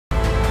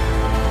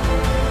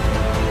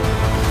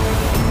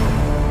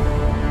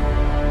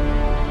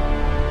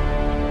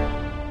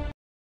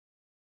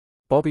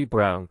Bobbi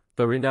Brown,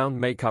 the renowned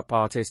makeup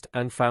artist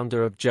and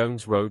founder of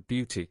Jones Road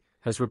Beauty,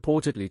 has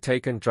reportedly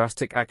taken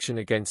drastic action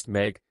against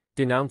Meg,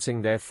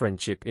 denouncing their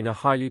friendship in a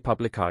highly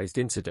publicized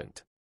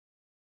incident.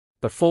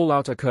 The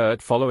fallout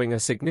occurred following a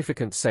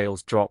significant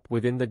sales drop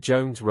within the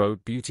Jones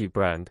Road Beauty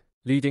brand,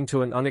 leading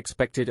to an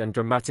unexpected and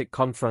dramatic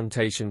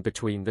confrontation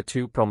between the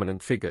two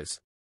prominent figures.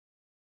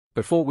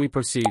 Before we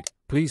proceed,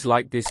 please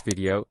like this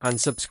video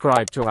and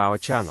subscribe to our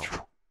channel.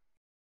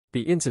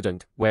 The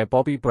incident, where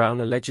Bobbi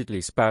Brown allegedly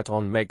spat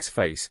on Meg's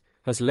face,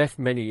 has left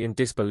many in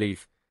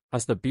disbelief,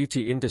 as the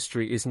beauty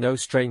industry is no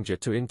stranger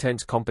to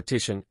intense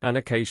competition and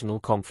occasional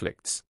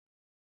conflicts.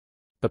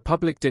 The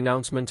public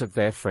denouncement of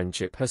their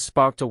friendship has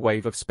sparked a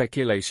wave of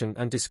speculation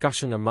and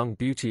discussion among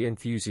beauty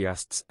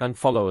enthusiasts and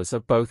followers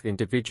of both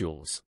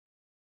individuals.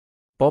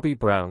 Bobbi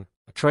Brown,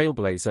 a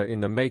trailblazer in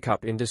the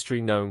makeup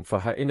industry known for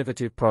her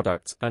innovative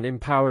products and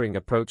empowering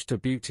approach to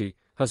beauty,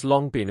 has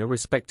long been a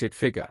respected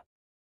figure.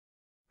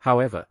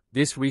 However,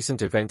 this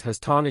recent event has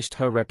tarnished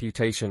her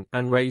reputation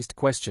and raised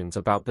questions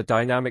about the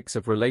dynamics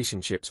of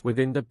relationships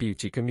within the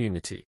beauty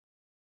community.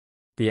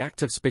 The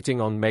act of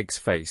spitting on Meg's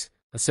face,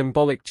 a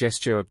symbolic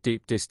gesture of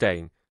deep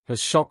disdain,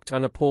 has shocked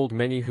and appalled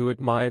many who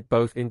admired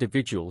both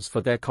individuals for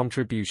their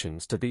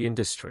contributions to the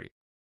industry.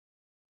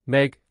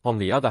 Meg, on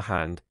the other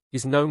hand,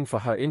 is known for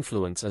her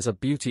influence as a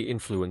beauty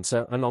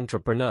influencer and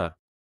entrepreneur.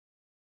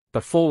 The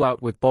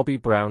fallout with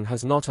Bobbi Brown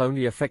has not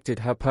only affected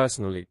her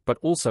personally but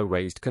also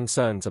raised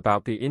concerns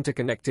about the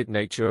interconnected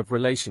nature of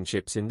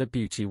relationships in the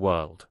beauty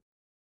world.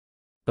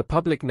 The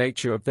public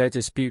nature of their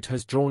dispute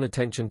has drawn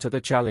attention to the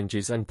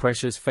challenges and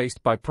pressures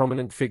faced by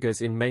prominent figures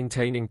in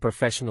maintaining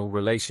professional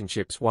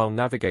relationships while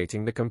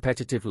navigating the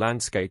competitive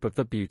landscape of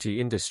the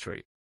beauty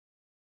industry.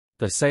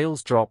 The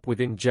sales drop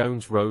within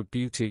Jones Road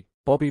Beauty,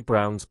 Bobbi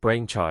Brown's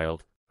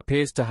brainchild,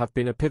 appears to have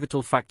been a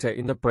pivotal factor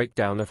in the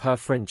breakdown of her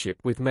friendship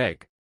with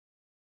Meg.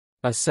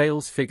 As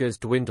sales figures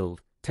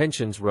dwindled,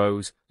 tensions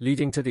rose,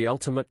 leading to the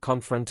ultimate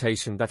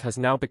confrontation that has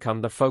now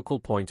become the focal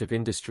point of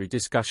industry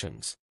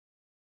discussions.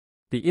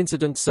 The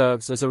incident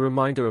serves as a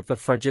reminder of the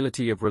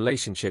fragility of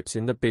relationships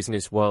in the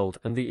business world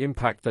and the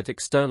impact that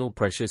external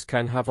pressures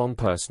can have on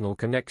personal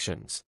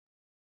connections.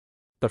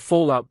 The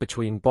fallout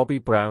between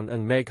Bobbi Brown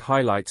and Meg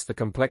highlights the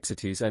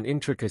complexities and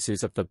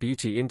intricacies of the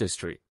beauty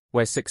industry,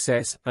 where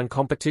success and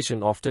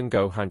competition often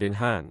go hand in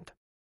hand.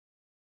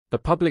 The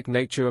public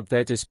nature of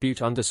their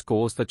dispute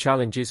underscores the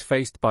challenges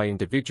faced by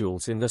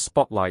individuals in the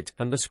spotlight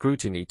and the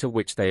scrutiny to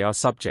which they are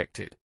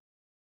subjected.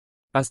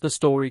 As the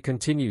story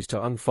continues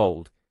to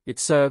unfold, it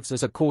serves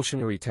as a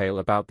cautionary tale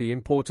about the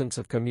importance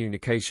of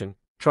communication,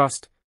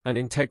 trust, and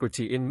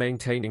integrity in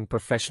maintaining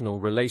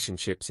professional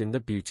relationships in the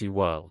beauty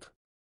world.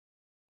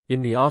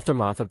 In the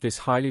aftermath of this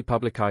highly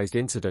publicized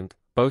incident,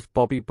 both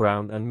Bobbi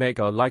Brown and Meg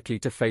are likely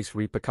to face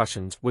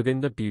repercussions within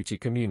the beauty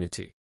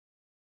community.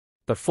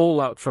 The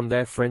fallout from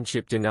their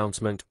friendship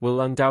denouncement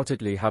will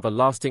undoubtedly have a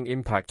lasting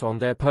impact on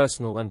their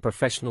personal and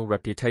professional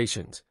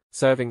reputations,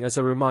 serving as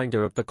a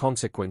reminder of the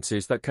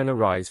consequences that can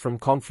arise from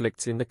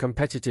conflicts in the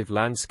competitive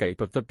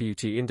landscape of the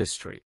beauty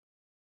industry.